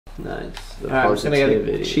Nice. Alright, I'm just gonna get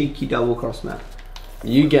a cheeky double cross map.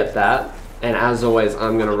 You get that, and as always,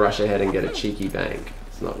 I'm gonna rush ahead and get a cheeky bank.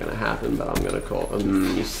 It's not gonna happen, but I'm gonna call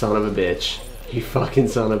you son of a bitch. You fucking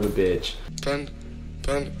son of a bitch.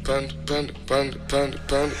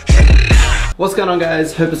 What's going on,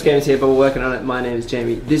 guys? Hopeless Games here, but we're working on it. My name is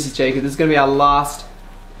Jamie. This is Jacob. This is gonna be our last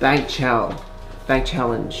bank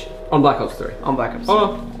challenge On Black Ops 3. on Black Ops.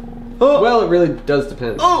 Oh. Well, it really does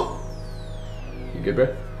depend. Oh! You good,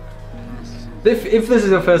 bro? If this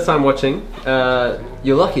is your first time watching,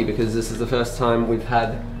 you're lucky because this is the first time we've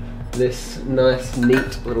had this nice,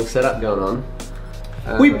 neat little setup going on.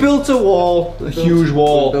 We built a wall, a huge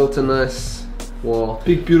wall. We built a nice wall.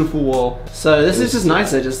 Big, beautiful wall. So this is just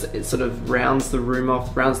nice. It sort of rounds the room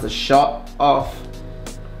off, rounds the shot off.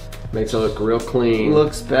 Makes it look real clean.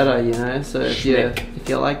 Looks better, you know. So if you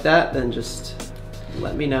like that, then just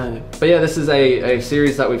let me know. But yeah, this is a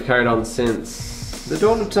series that we've carried on since the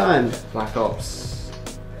dawn of time. Black Ops.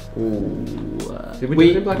 Ooh. Did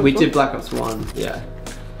we did Black Ops 1. Yeah.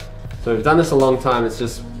 So we've done this a long time. It's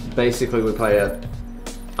just basically we play a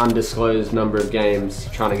undisclosed number of games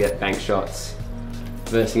trying to get bank shots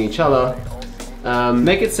versus each other.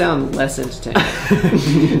 Make it sound less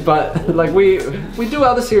entertaining. But like we do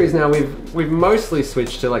other series now. We've mostly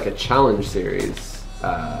switched to like a challenge series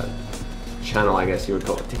channel, I guess you would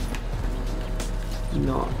call it.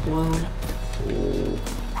 Not well.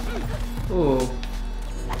 Oh.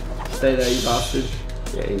 Stay there, you bastard.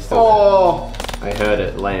 Yeah, he's still there. I heard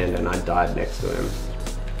it land and I died next to him.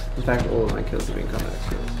 In fact, all of my kills have been combat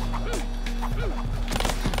kills.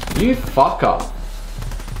 You fucker!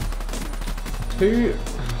 Who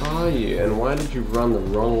are you and why did you run the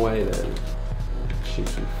wrong way then?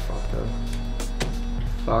 Cheeky fucker.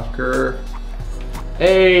 Fucker.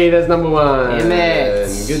 Hey, there's number one! Damn it.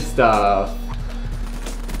 Good stuff.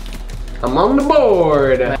 I'm on the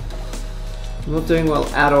board! I'm not doing well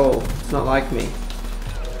at all. It's not like me.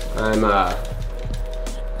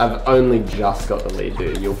 I've only just got the lead,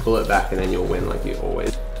 dude. You'll pull it back and then you'll win like you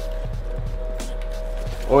always.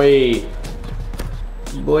 Oi!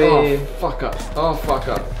 Boy. Oh, fuck up. Oh, fuck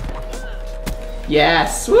up.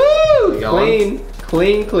 Yes! Woo! Clean.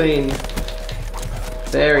 Clean, clean.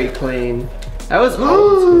 Very clean. That was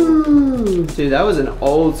old school. Dude, that was an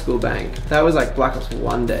old school bank. That was like Black Ops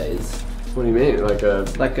 1 days. What do you mean? Like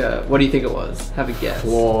a, what do you think it was? Have a guess.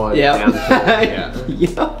 Flawed. Yeah. Yeah.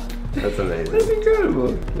 Yep. That's amazing. That's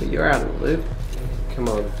incredible. Well, you're out of the loop. Come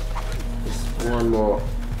on. Just one more.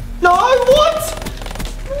 No, what?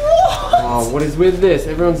 What? Oh, what is with this?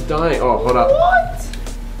 Everyone's dying. Oh, hold up. What?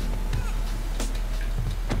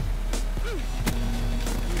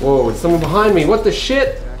 Whoa, there's someone behind me. What the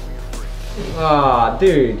shit? Ah,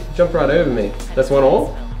 dude. Jump right over me. That's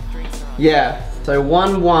 1-1? Yeah. So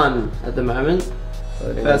 1-1 at the moment.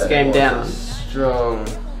 First game down. Strong.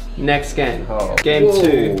 Next game. Oh. Game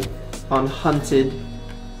 2 on Hunted.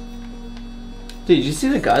 Dude, did you see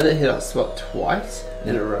the guy that hit our spot twice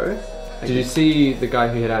in a row? Did you see the guy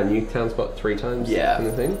who hit our Nuketown spot 3 times? Yeah. In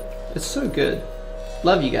the thing? It's so good.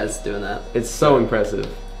 Love you guys doing that. It's so impressive.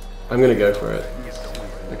 I'm gonna go for it.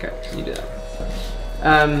 Okay, you do that.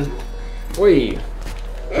 Oi!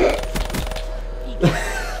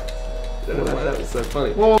 I don't know why that was so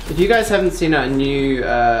funny. Well, if you guys haven't seen our new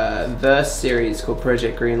verse series called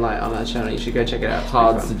Project Greenlight on our channel, you should go check it out.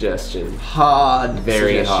 Hard suggestion. Hard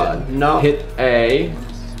Very suggestion. hard. Not hit a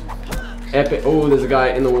epic. Oh, there's a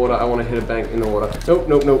guy in the water. I want to hit a bank in the water. Nope,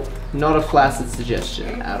 nope, nope. Not a flaccid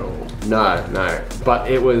suggestion at all. No, no. But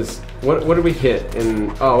it was. What did we hit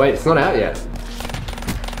in? Oh wait, it's not out yet.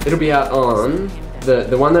 It'll be out on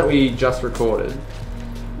the one that we just recorded.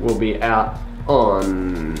 Will be out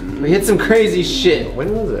on. We hit some crazy shit.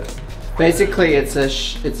 When was it? Basically, it's a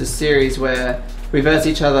series where we verse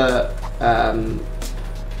each other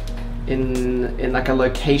in like a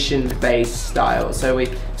location-based style. So we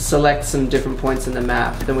select some different points in the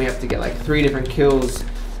map, then we have to get like 3 different kills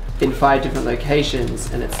in 5 different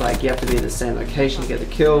locations, and it's like you have to be in the same location to get the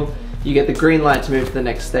kill. You get the green light to move to the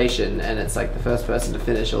next station, and it's like the first person to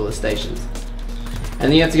finish all the stations. And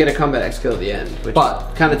then you have to get a combat X kill at the end, which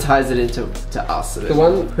kind of ties it into us. The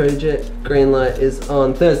one Project Greenlight is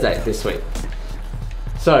on Thursday this week.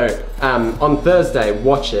 So on Thursday,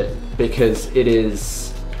 watch it because it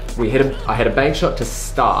is. I hit a bank shot to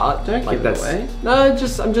start. Don't give it away. No,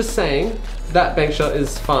 I'm just saying that bank shot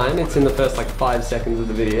is fine. It's in the first like 5 seconds of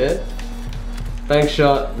the video. Bank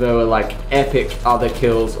shot. There were like epic other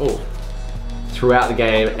kills throughout the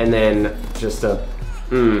game, and then just a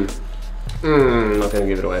not gonna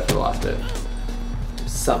give it away for the last bit.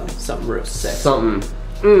 Something real sexy.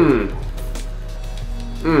 Something.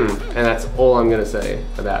 And that's all I'm gonna say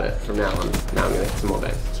about it from now on. Now I'm gonna hit some more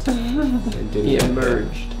banks. It didn't He get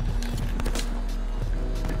emerged.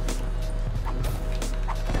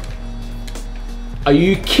 Are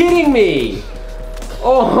you kidding me?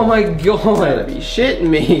 Oh my Gotta god. be shitting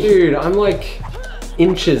me. Dude, I'm like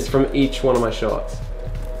inches from each one of my shots.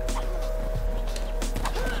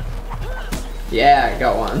 Yeah, I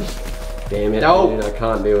got one. Damn it, Nope. dude, I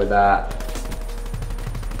can't deal with that.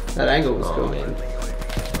 That angle was Oh, cool. man.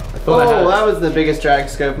 I thought I Oh, had that was the biggest drag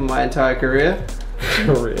scope of my entire career. a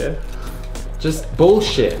career. Just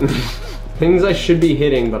bullshit. Things I should be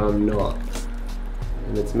hitting, but I'm not.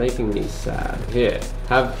 And it's making me sad. Here,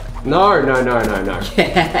 have... No.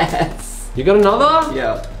 Yes. You got another?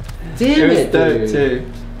 Yeah. Damn It was it, dope dude.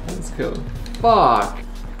 too. That's cool. Fuck.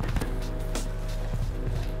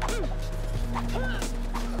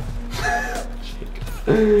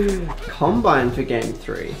 Combine for game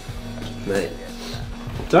 3. Mate,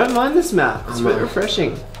 Don't mind this map. It's I'm really a-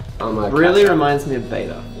 refreshing. I'm a Really catcher. reminds me of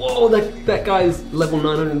beta. Whoa, that guy's level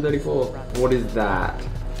 934. What is that?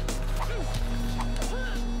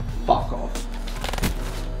 Fuck off.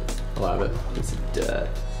 I'll have it. It's dirt.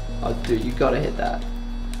 Oh, dude, you gotta hit that.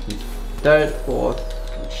 Don't or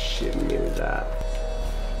You're shitting me with that.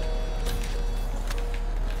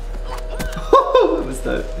 that was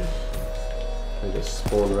dope. They just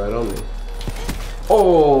spawned right on me.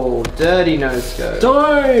 Oh, dirty no scope.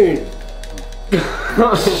 Don't!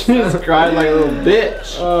 Just cried like a little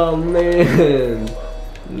bitch. Oh man.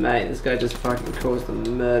 Mate, this guy just fucking caused a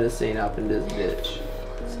murder scene up in this bitch.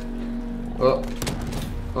 Oh.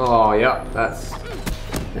 Oh, yeah, that's...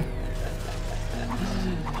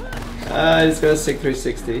 I just got a sick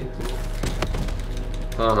 360. You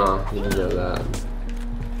deserve that.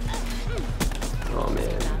 Oh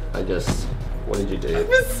man, I just... What did you do?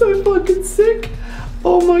 It's so fucking sick.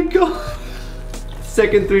 Oh my god.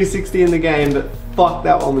 Second 360 in the game, but fuck,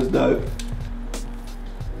 that one was dope.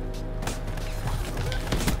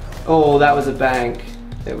 Oh, that was a bank.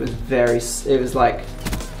 It was very, it was like,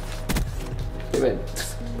 it went,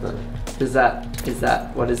 is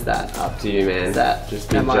that, what is that? Up to you, man. Is that, Just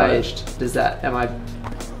be am judged. is that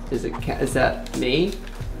me?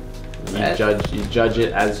 You judge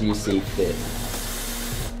it as you see fit.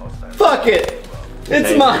 Fuck it! It's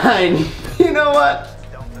Okay. mine! You know what?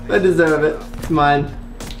 I deserve it. It's mine.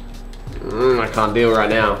 I can't deal right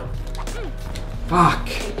now. Fuck.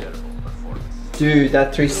 Dude,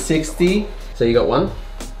 that 360, So you got one?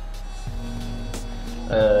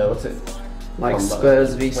 What's it? like Combo.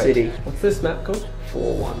 Spurs v Wait, City. What's this map called?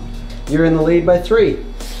 4-1. You're in the lead by 3.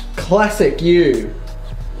 Classic you.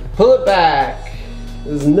 Pull it back.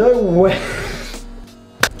 There's no way.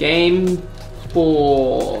 Game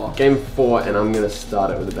 4. Game 4, and I'm gonna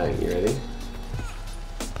start it with a bang. You ready?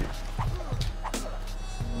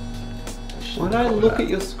 Why'd I look at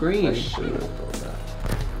your I screen? shouldn't have thought that.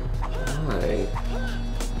 Why?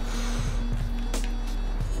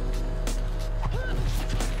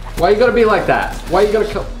 Why you gotta be like that? Why you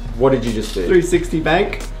gotta come? What did you just do? 360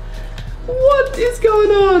 bank. What is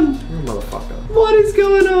going on? You're a motherfucker. What is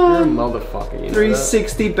going You're a on? motherfucker, you know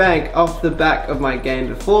 360 bank off the back of my game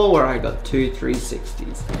before where I got 2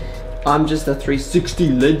 360s. I'm just a 360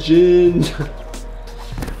 legend.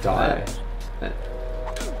 that? Die.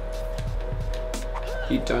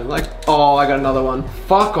 You don't like? Oh, I got another one.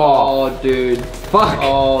 Fuck off. Oh, dude. Fuck.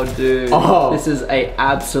 Oh, dude. Oh. This is a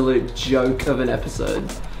absolute joke of an episode.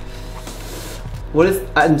 What is?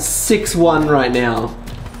 I'm 6-1 right now.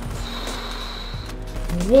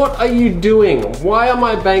 What are you doing? Why are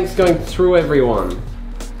my banks going through everyone?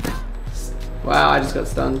 Wow, I just got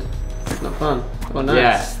stunned. It's not fun. Oh, nice.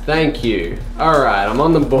 Yes, thank you. Alright, I'm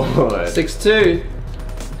on the board. 6-2.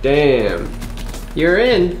 Damn. You're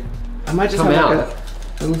in. I might just Come have like out.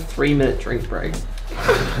 a little 3-minute drink break.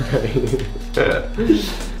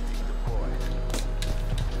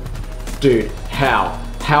 Dude, how?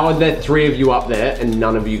 How are there 3 of you up there and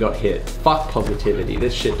none of you got hit? Fuck positivity,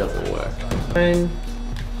 this shit doesn't work.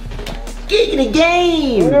 Get in a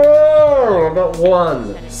game! No, I got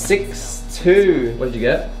 1. 6-2. What did you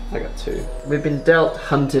get? I got 2. We've been dealt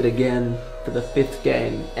hunted again for the 5th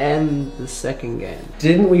game and the 2nd game.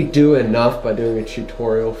 Didn't we do enough by doing a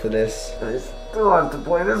tutorial for this? I still have to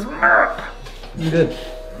play this map. You did.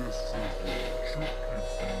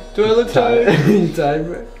 Do I look tired? You tired,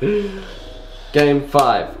 bro? Game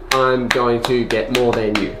 5. I'm going to get more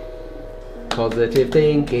than you. Positive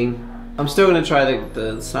thinking. I'm still gonna try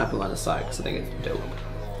the sniper line of sight because I think it's dope.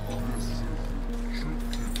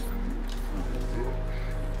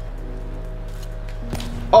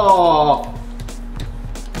 Oh!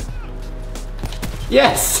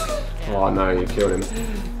 Yes! Oh no, you killed him.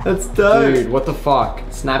 That's dope. Dude, what the fuck?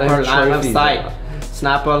 Sniper They have line of trophies sight. out.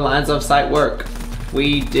 Sniper lines of sight work.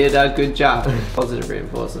 We did a good job. Positive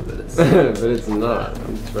reinforcement, but it's... But it's not.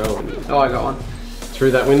 I'm throwing you. Oh, I got one.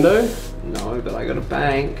 Through that window? No, but I got a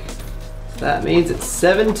bank. That means it's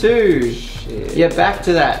 7-2. Shit. Yeah, back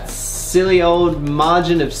to that silly old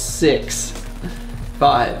margin of 6.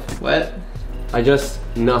 5. What?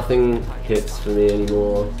 Nothing hits for me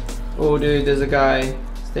anymore. Oh, dude, there's a guy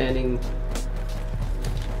standing.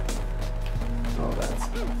 Oh, that's...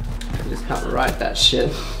 I just can't write that shit.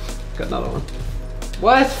 Got another one.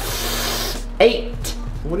 What? 8.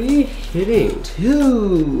 What are you hitting?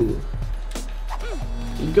 2.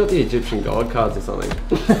 You got the Egyptian god cards or something.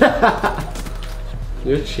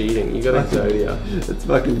 You're cheating. You got Exodia. It's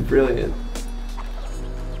fucking brilliant.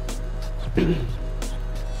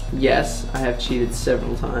 Yes, I have cheated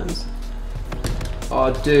several times.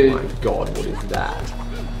 Oh, dude. Oh my god, what is that?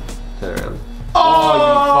 Turn around. Oh, you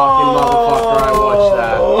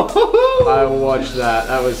fucking motherfucker, I watched that.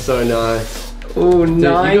 That was so nice. Oh, Dude,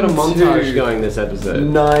 9-2. you got a montage going this episode.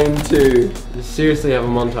 9-2. You seriously have a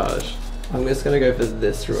montage. I'm just gonna go for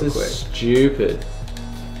this real This quick. is stupid.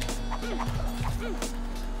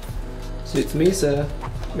 Suits me, sir.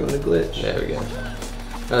 You want a glitch? There we go.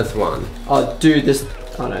 That's one. Oh, dude, this...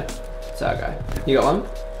 Oh, no. It's our guy. You got one?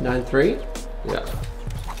 9-3? Yeah.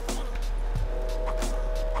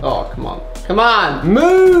 Oh, come on. Come on!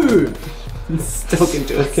 Move! Stuck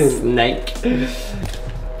into a snake.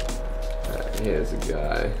 Alright, here's a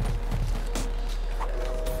guy.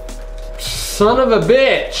 Son of a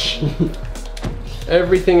bitch!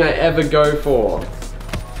 Everything I ever go for.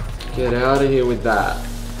 Get out of here with that.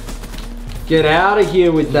 Get out of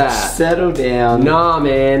here with that. Settle down. Nah,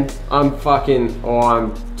 man. I'm fucking... Oh,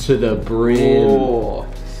 I'm to the brim. Oh,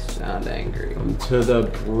 sound angry. I'm to the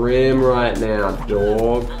brim right now,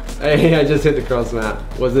 dog. Hey, I just hit the cross map.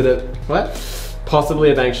 Was it a... What?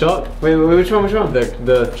 Possibly a bank shot? Wait, which one, which one?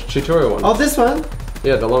 The tutorial one. Oh, this one?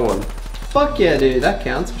 Yeah, the long one. Fuck yeah, dude. That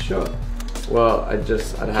counts for sure. Well, I'd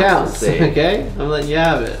have Counts, to see. okay? I'm letting you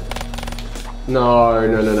have it. No.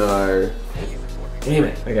 Damn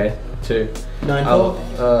it. Okay, 2. 9-4.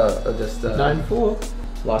 I'll just...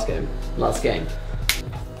 9-4. Last game. Last game.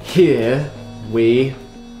 Here we...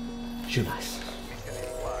 Nice.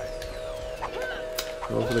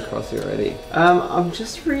 Going for the crossy already. I'm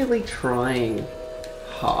just really trying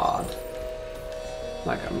hard.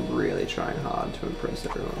 Like, I'm really trying hard to impress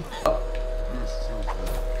everyone.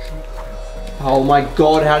 Oh my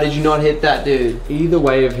god, how did you not hit that, dude? Either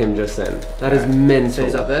way of him just then. That is mental. So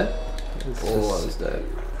he's up there? It's almost dead.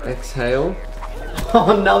 Exhale.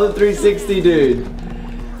 Oh, another 360, dude.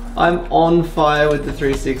 I'm on fire with the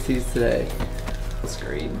 360s today.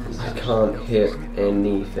 Screen. I can't hit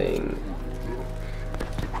anything.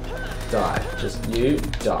 Die. Just you,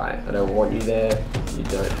 die. I don't want you there. You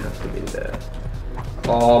don't have to be there.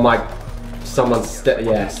 Oh my... Someone's...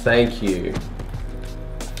 Yes, thank you.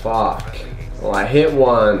 Fuck. Well, I hit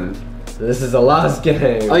one. This is the last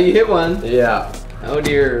game. Oh, you hit one? Yeah. Oh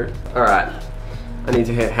dear. Alright. I need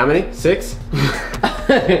to hit how many? 6?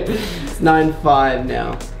 It's 9-5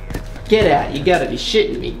 now. Get out, you gotta be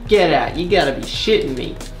shitting me. Get out, you gotta be shitting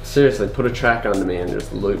me. Seriously, put a track under me and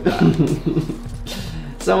just loop that.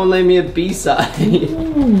 Someone lay me a B-side.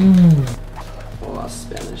 Oh,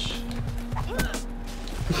 Spanish.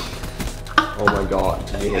 Oh my god,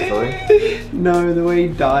 did you hear something? No, the way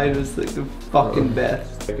he died was like the fucking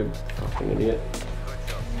best. Like a fucking idiot.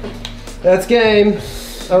 That's game.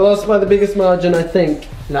 I lost by the biggest margin, I think.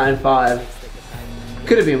 9-5.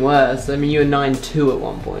 Could have been worse. I mean, you were 9-2 at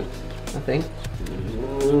one point, I think.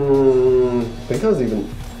 I think I was even...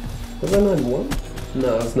 Was I 9-1?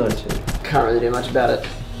 No, I was 9-2. Can't really do much about it.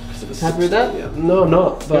 Happy with that? Yeah. No, I'm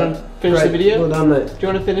not. Do you want to finish the video? Well done, mate. Do you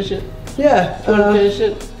want to finish it? Yeah. Do you want to finish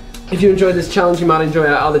it? If you enjoyed this challenge, you might enjoy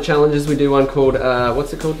our other challenges. We do one called,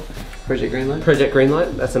 what's it called? Project Greenlight. Project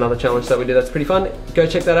Greenlight. That's another challenge that we do. That's pretty fun. Go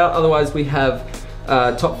check that out. Otherwise, we have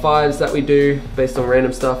top 5s that we do based on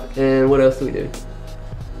random stuff. And what else do we do?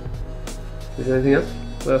 Is there anything else?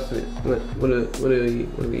 What else do we? What do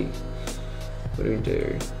we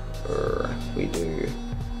do? We do.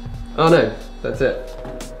 Oh no, that's it.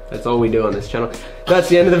 That's all we do on this channel. That's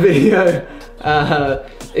the end of the video.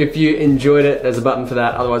 If you enjoyed it, there's a button for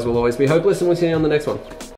that. Otherwise, we'll always be hopeless, and we'll see you on the next one.